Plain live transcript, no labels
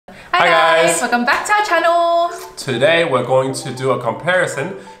Hi guys! Welcome back to our channel! Today we're going to do a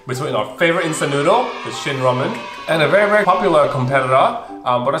comparison between our favorite instant noodle, the Shin Ramen, and a very popular competitor,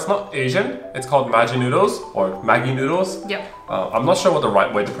 but it's not Asian. It's called Maggi Noodles or Maggi Noodles. Yep. I'm not sure what the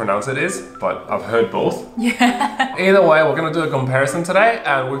right way to pronounce it is, but I've heard both. Yeah. Either way, we're going to do a comparison today,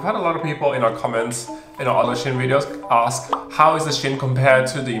 and we've had a lot of people in our comments in our other Shin videos ask, how is the Shin compared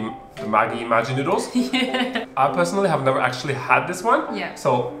to the Maggi Noodles? Yeah. I personally have never actually had this one, yeah.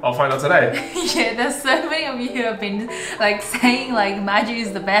 So I'll find out today. Yeah, there's so many of you who have been like saying like Maggi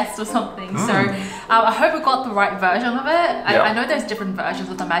is the best or something. So I hope we got the right version of it. I know there's different versions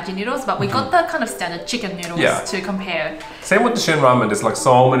of the Maggi noodles, but we got the kind of standard chicken noodles to compare. Same with the Shin Ramen, there's like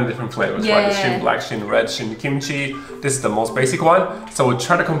so many different flavors, yeah. right? The Shin Black, Shin Red, Shin Kimchi. This is the most basic one. So we'll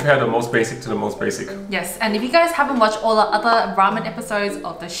try to compare the most basic to the most basic. Yes, and if you guys haven't watched all the other ramen episodes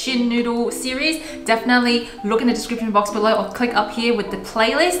of the Shin noodle series, definitely look in the description box below or click up here with the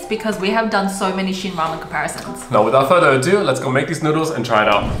playlist because we have done so many Shin ramen comparisons. Now without further ado, let's go make these noodles and try it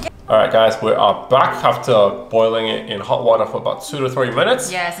out. Alright guys, we are back after boiling it in hot water for about 2 to 3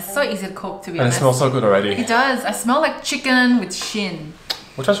 minutes. Yes, it's so easy to cook, to be honest. And it smells so good already. It does. I smell like chicken with Shin.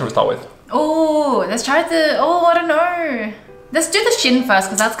 Which one should we start with? Oh, let's try I don't know. Let's do the Shin first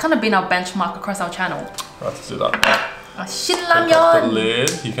because that's kind of been our benchmark across our channel. Right, let's do that. Shin Take off ramyeon. the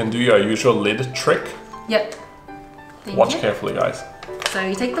lid. You can do your usual lid trick. Yep. Watch carefully, guys. So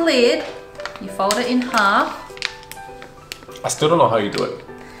you take the lid, you fold it in half. I still don't know how you do it.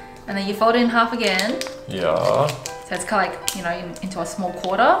 And then you fold it in half again. Yeah. So it's kind of like, you know, into a small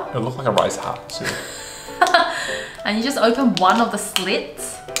quarter. It looks like a rice hat too. And you just open one of the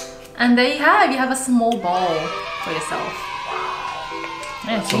slits. And there you have a small bowl for yourself.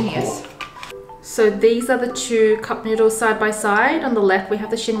 Yeah, genius. So these are the two cup noodles side by side. On the left we have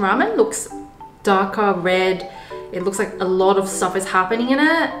the Shin Ramen. Looks darker red. It looks like a lot of stuff is happening in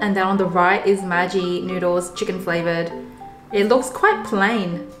it. And then on the right is Maggi Noodles, chicken flavored. It looks quite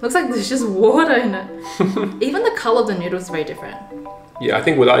plain. Looks like there's just water in it. Even the color of the noodles is very different. Yeah, I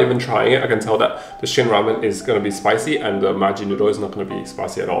think without even trying it, I can tell that the Shin Ramen is going to be spicy and the Maggi noodle is not going to be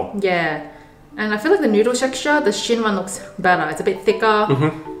spicy at all. Yeah. And I feel like the noodle texture, the Shin one looks better. It's a bit thicker,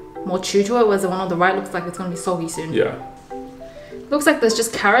 more chew to it, whereas the one on the right looks like it's going to be soggy soon. Yeah. Looks like there's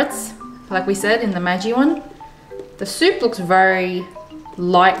just carrots, like we said in the Maggi one. The soup looks very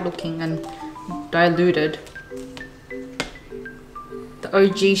light looking and diluted. The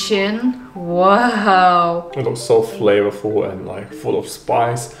OG Shin, wow. It looks so flavorful and like full of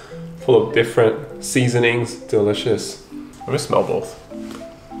spice, full of different seasonings, delicious. Let me smell both.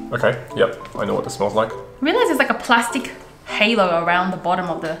 Okay, yep, I know what this smells like. I realize there's like a plastic halo around the bottom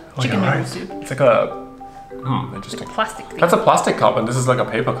of the chicken noodle soup. It's like a, interesting. Plastic thing. That's a plastic cup and this is like a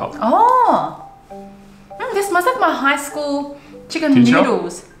paper cup. Oh, this smells like my high school chicken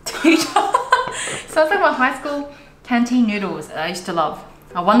noodles. Teacher. Smells like my high school canteen noodles that I used to love.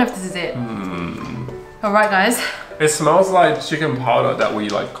 I wonder if this is it. Alright guys. It smells like chicken powder that we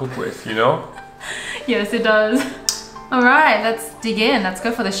like cook with, you know? Yes, it does. Alright, let's dig in. Let's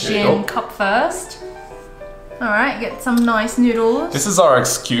go for the Shin cup first. Alright, get some nice noodles. This is our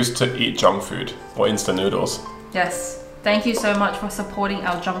excuse to eat junk food or instant noodles. Yes. Thank you so much for supporting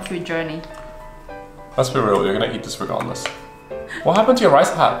our junk food journey. Let's be real, you're gonna eat this regardless. What happened to your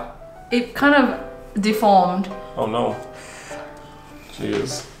rice hat? It kind of deformed. Oh no.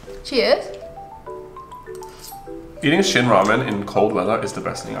 Cheers. Cheers. Eating Shin Ramen in cold weather is the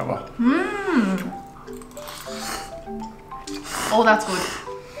best thing ever. Oh, that's good.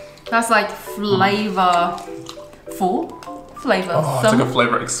 That's like flavor full. Flavor. Oh, it's like a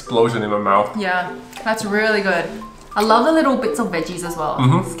flavor explosion in my mouth. Yeah, that's really good. I love the little bits of veggies as well.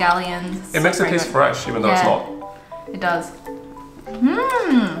 Scallions. It makes it taste fresh, even though it's not. It does.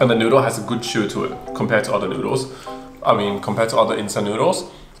 And the noodle has a good chew to it compared to other noodles. I mean, compared to other instant noodles.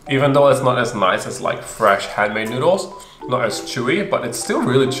 Even though it's not as nice as like fresh handmade noodles, not as chewy, but it's still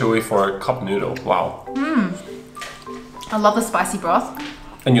really chewy for a cup noodle. Wow. I love the spicy broth.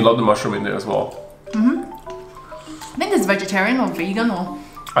 And you love the mushroom in there as well. I think it's vegetarian or vegan or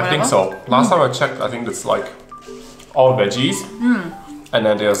whatever. I think so. Last time I checked, I think it's like all veggies. And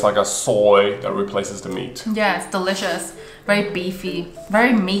then there's like a soy that replaces the meat. Yeah, it's delicious. Very beefy,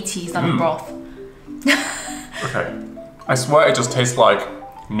 very meaty stomach broth. Okay. I swear it just tastes like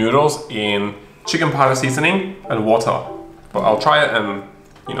noodles in chicken powder seasoning and water. But I'll try it and,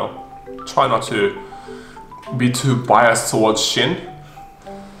 you know, try not to be too biased towards Shin.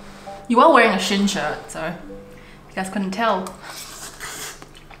 You are wearing a Shin shirt, so you guys couldn't tell.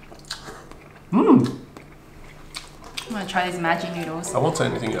 I'm gonna try these Maggi noodles. I won't say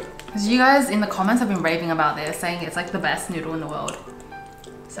anything yet. Because you guys in the comments have been raving about this, saying it's like the best noodle in the world.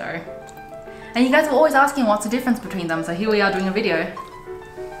 So, and you guys were always asking what's the difference between them, so here we are doing a video.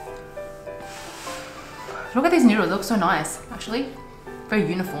 Look at these noodles, they look so nice, actually. Very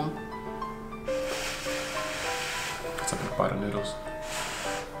uniform. That's a big bite of noodles.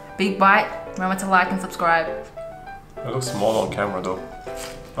 Big bite. Remember to like and subscribe. It looks small on camera though.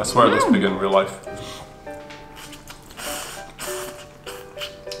 I swear it looks big in real life.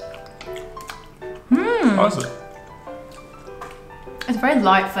 How is it? It's very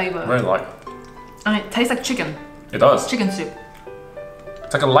light flavor. Very light. And it tastes like chicken. It does. Chicken soup.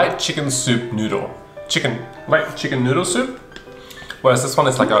 It's like a light chicken soup noodle. Light chicken noodle soup. Whereas this one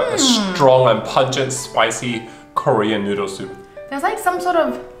is like a strong and pungent, spicy Korean noodle soup. There's like some sort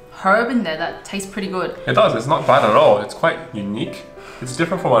of herb in there that tastes pretty good. It does. It's not bad at all. It's quite unique. It's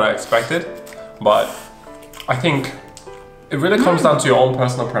different from what I expected, but I think it really comes down to your own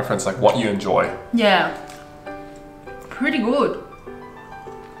personal preference, like what you enjoy. Yeah. Pretty good.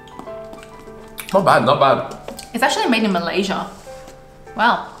 Not bad, not bad. It's actually made in Malaysia.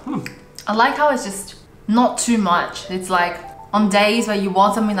 Wow. I like how it's just not too much. It's like on days where you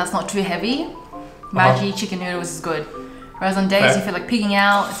want something that's not too heavy, Maggi chicken noodles is good. Whereas on days you feel like pigging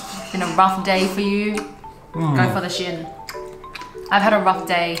out, it's been a rough day for you, go for the Shin. I've had a rough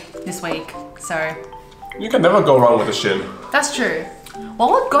day this week, so. You can never go wrong with the Shin. That's true.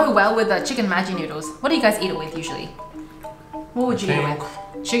 What would go well with the chicken Maggi noodles? What do you guys eat it with usually? What would you eat it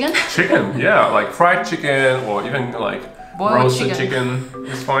with? Chicken? Chicken, yeah, like fried chicken or even like boiled roasted chicken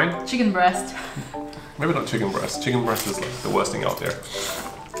is fine. Chicken breast. Maybe not chicken breast. Chicken breast is like the worst thing out there.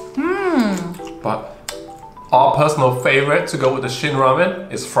 But our personal favorite to go with the Shin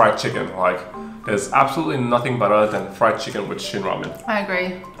ramen is fried chicken. Like, there's absolutely nothing better than fried chicken with Shin ramen. I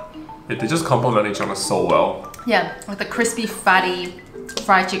agree. They just complement each other so well. Yeah, with the crispy, fatty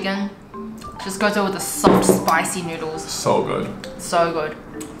fried chicken. Just goes over with the soft, spicy noodles. So good. So good.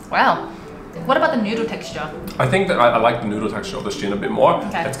 Wow. What about the noodle texture? I think that I like the noodle texture of the Shin a bit more.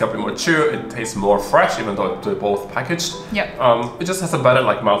 Okay. It's got a bit more chew, it tastes more fresh even though they're both packaged. Yep. It just has a better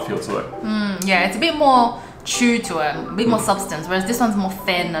like mouthfeel to it. Yeah, it's a bit more chew to it, a bit more substance, whereas this one's more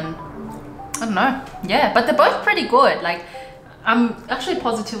thin and I don't know. Yeah, but they're both pretty good. Like, I'm actually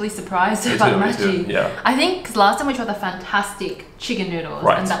positively surprised about Maggi. Yeah. I think 'cause last time we tried the fantastic chicken noodles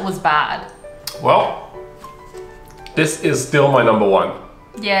Right. and that was bad. Well, this is still my number one.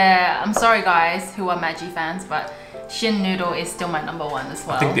 Yeah, I'm sorry guys who are Maggi fans, but Shin noodle is still my number one as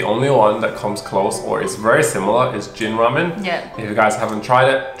well. I think the only one that comes close or is very similar is Jin ramen. Yeah. If you guys haven't tried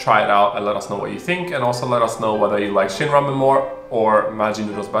it, try it out and let us know what you think, and also let us know whether you like Shin ramen more or Maggi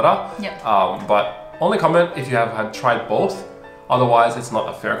noodles better. Yep. But only comment if you have had tried both. Otherwise, it's not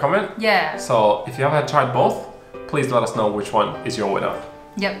a fair comment. Yeah. So if you have had tried both, please let us know which one is your winner.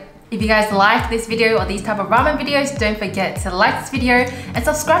 Yep. If you guys like this video or these type of ramen videos, don't forget to like this video and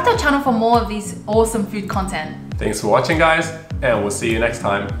subscribe to our channel for more of these awesome food content. Thanks for watching, guys, and we'll see you next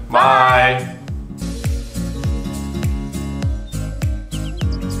time. Bye.